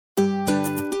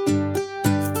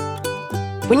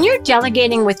When you're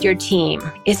delegating with your team,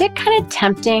 is it kind of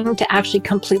tempting to actually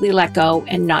completely let go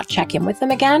and not check in with them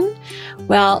again?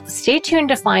 Well, stay tuned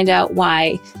to find out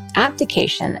why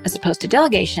abdication, as opposed to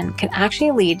delegation, can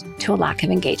actually lead to a lack of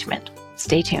engagement.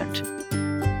 Stay tuned.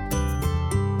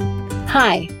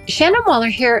 Hi, Shannon Waller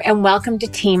here, and welcome to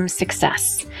Team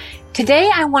Success.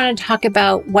 Today, I want to talk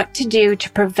about what to do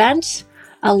to prevent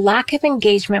a lack of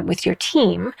engagement with your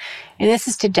team, and this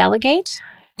is to delegate,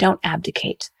 don't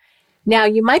abdicate. Now,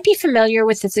 you might be familiar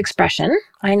with this expression.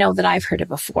 I know that I've heard it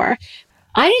before.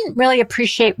 I didn't really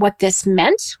appreciate what this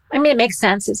meant. I mean, it makes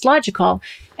sense. It's logical.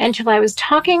 Until I was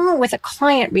talking with a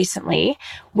client recently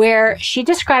where she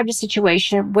described a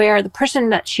situation where the person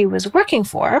that she was working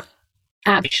for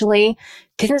actually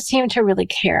didn't seem to really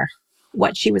care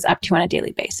what she was up to on a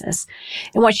daily basis.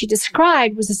 And what she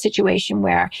described was a situation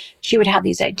where she would have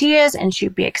these ideas and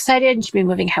she'd be excited and she'd be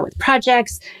moving ahead with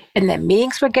projects, and then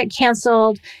meetings would get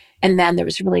canceled. And then there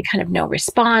was really kind of no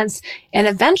response. And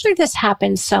eventually this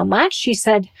happened so much, she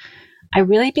said, I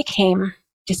really became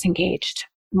disengaged.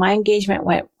 My engagement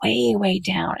went way, way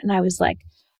down. And I was like,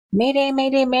 Mayday,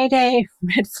 Mayday, Mayday,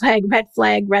 red flag, red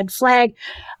flag, red flag.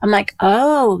 I'm like,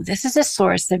 oh, this is a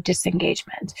source of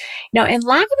disengagement. And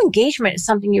lack of engagement is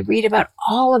something you read about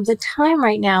all of the time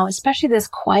right now, especially this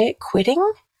quiet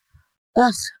quitting.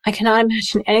 Ugh, I cannot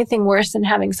imagine anything worse than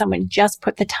having someone just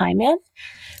put the time in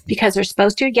because they're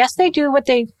supposed to. Yes, they do what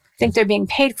they think they're being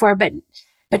paid for, but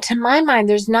to my mind,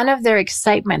 there's none of their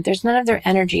excitement. There's none of their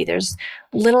energy. There's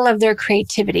little of their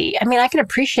creativity. I mean, I can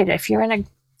appreciate it. If you're in a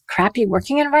crappy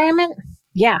working environment,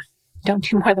 yeah, don't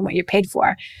do more than what you're paid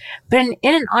for. But in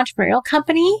an entrepreneurial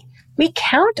company, we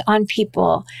count on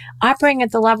people operating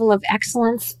at the level of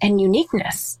excellence and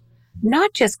uniqueness,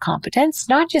 not just competence,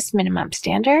 not just minimum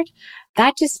standard.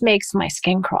 That just makes my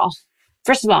skin crawl.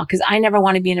 First of all, because I never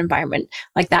want to be in an environment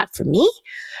like that for me.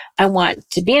 I want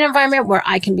to be in an environment where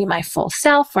I can be my full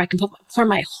self, where I can pour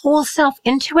my whole self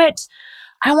into it.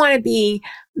 I want to be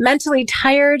mentally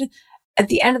tired at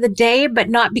the end of the day, but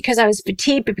not because I was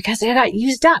fatigued, but because I got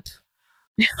used up.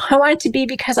 I want it to be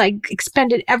because I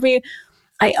expended every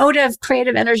iota of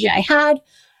creative energy I had,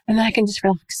 and then I can just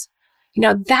relax.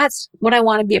 That's what I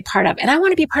want to be a part of. And I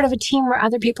want to be a part of a team where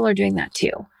other people are doing that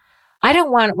too. I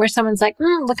don't want it where someone's like,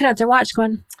 looking at their watch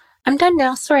going, I'm done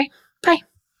now. Sorry. Bye.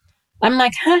 I'm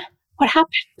like, what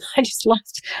happened? I just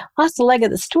lost a leg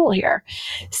of the stool here.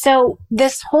 So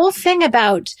this whole thing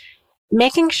about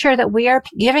making sure that we are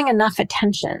giving enough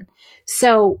attention.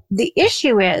 So the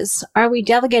issue is, are we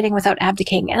delegating without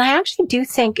abdicating? And I actually do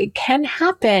think it can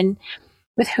happen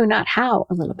with who, not how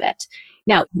a little bit.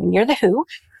 Now, when you're the who,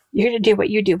 you're going to do what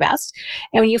you do best.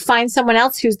 And when you find someone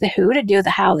else who's the who to do the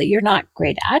how that you're not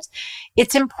great at,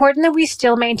 it's important that we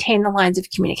still maintain the lines of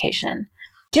communication.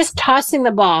 Just tossing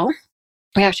the ball,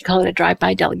 we actually call it a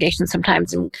drive-by delegation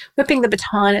sometimes, and whipping the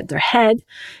baton at their head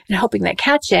and hoping they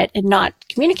catch it and not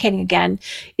communicating again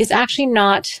is actually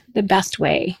not the best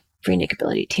way for unique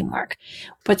ability teamwork.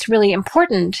 What's really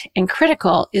important and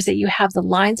critical is that you have the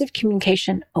lines of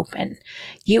communication open.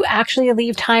 You actually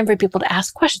leave time for people to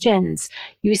ask questions.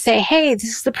 You say, hey, this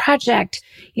is the project.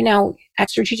 At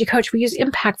Strategic Coach, we use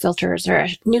impact filters or a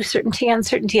new certainty,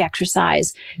 uncertainty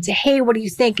exercise. Say, hey, what do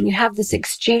you think? And you have this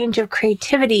exchange of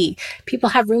creativity. People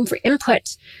have room for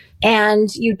input, and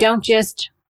you don't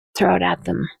just throw it at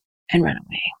them and run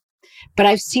away. But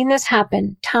I've seen this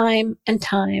happen time and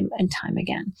time and time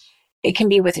again. It can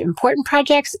be with important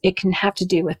projects. It can have to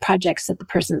do with projects that the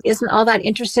person isn't all that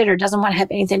interested or doesn't want to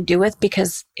have anything to do with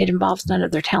because it involves none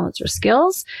of their talents or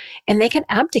skills. And they can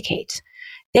abdicate.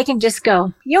 They can just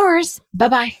go, yours,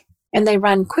 bye-bye. And they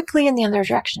run quickly in the other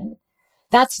direction.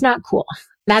 That's not cool.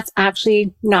 That's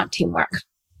actually not teamwork,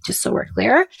 just so we're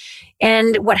clear.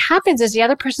 And what happens is the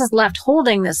other person's left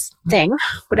holding this thing,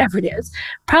 whatever it is,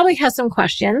 probably has some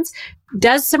questions,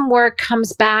 does some work,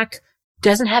 comes back,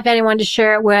 doesn't have anyone to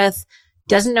share it with,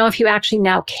 doesn't know if you actually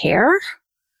now care,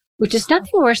 which is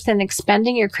nothing worse than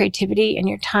expending your creativity and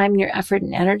your time and your effort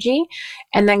and energy,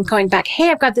 and then going back, hey,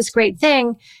 I've got this great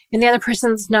thing, and the other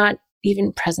person's not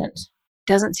even present,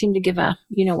 doesn't seem to give a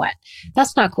you-know-what.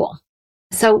 That's not cool.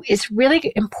 So it's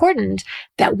really important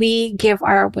that we give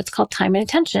our what's called time and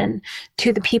attention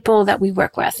to the people that we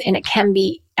work with. And it can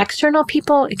be external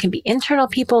people, it can be internal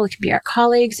people, it can be our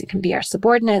colleagues, it can be our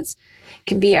subordinates, it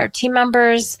can be our team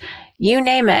members, you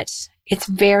name it. It's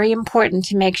very important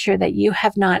to make sure that you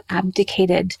have not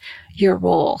abdicated your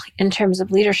role in terms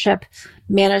of leadership,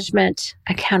 management,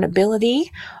 accountability,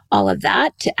 all of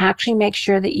that, to actually make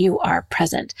sure that you are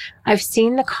present. I've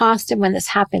seen the cost of when this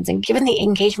happens, and given the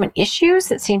engagement issues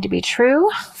that seem to be true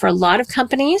for a lot of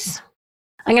companies,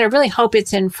 I'm going to really hope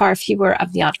it's in far fewer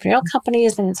of the entrepreneurial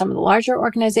companies than in some of the larger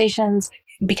organizations,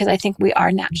 because I think we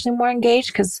are naturally more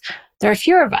engaged because there are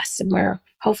fewer of us and we're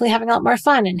hopefully having a lot more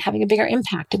fun and having a bigger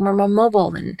impact and we're more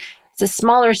mobile and it's a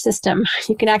smaller system.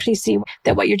 You can actually see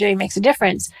that what you're doing makes a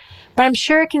difference, but I'm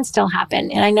sure it can still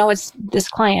happen. And I know it's this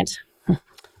client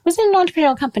was in an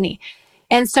entrepreneurial company.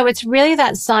 And so it's really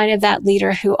that sign of that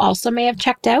leader who also may have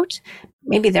checked out.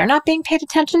 Maybe they're not being paid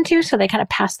attention to, so they kind of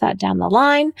pass that down the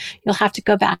line. You'll have to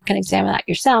go back and examine that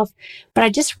yourself. But I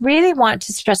just really want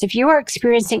to stress, if you are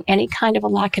experiencing any kind of a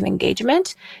lack of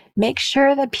engagement, make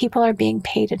sure that people are being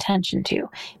paid attention to.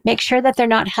 Make sure that they're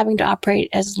not having to operate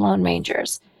as lone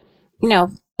rangers.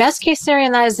 Best case scenario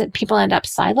in that is that people end up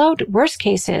siloed. Worst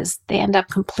case is they end up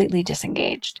completely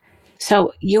disengaged.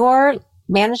 So your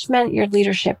management, your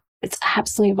leadership, it's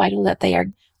absolutely vital that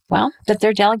that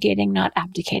they're delegating, not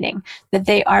abdicating, that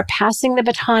they are passing the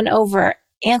baton over,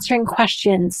 answering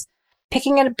questions,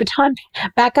 picking a baton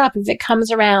back up if it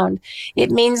comes around.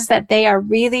 It means that they are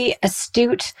really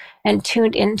astute and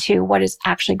tuned into what is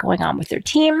actually going on with their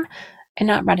team and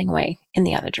not running away in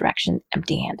the other direction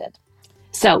empty-handed.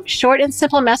 So short and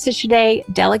simple message today: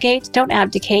 delegate, don't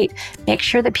abdicate. Make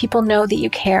sure that people know that you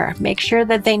care. Make sure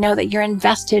that they know that you're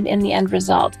invested in the end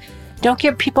result. Don't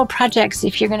give people projects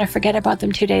if you're going to forget about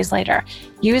them 2 days later.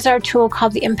 Use our tool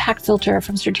called the Impact Filter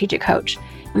from Strategic Coach.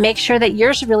 Make sure that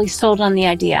you're really sold on the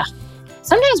idea.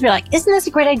 Sometimes we're like, isn't this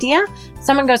a great idea?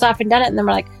 Someone goes off and done it, and then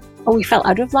we're like, oh, we fell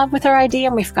out of love with our idea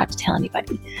and we forgot to tell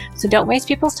anybody. So don't waste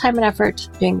people's time and effort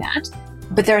doing that.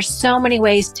 But there are so many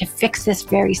ways to fix this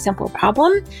very simple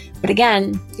problem. But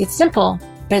again, it's simple,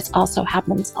 but it also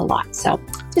happens a lot. So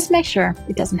just make sure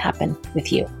it doesn't happen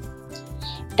with you.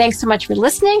 Thanks so much for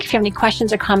listening. If you have any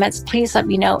questions or comments, please let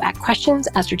me know at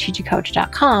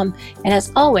questions@strategiccoach.com. And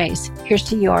as always, here's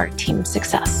to your team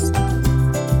success.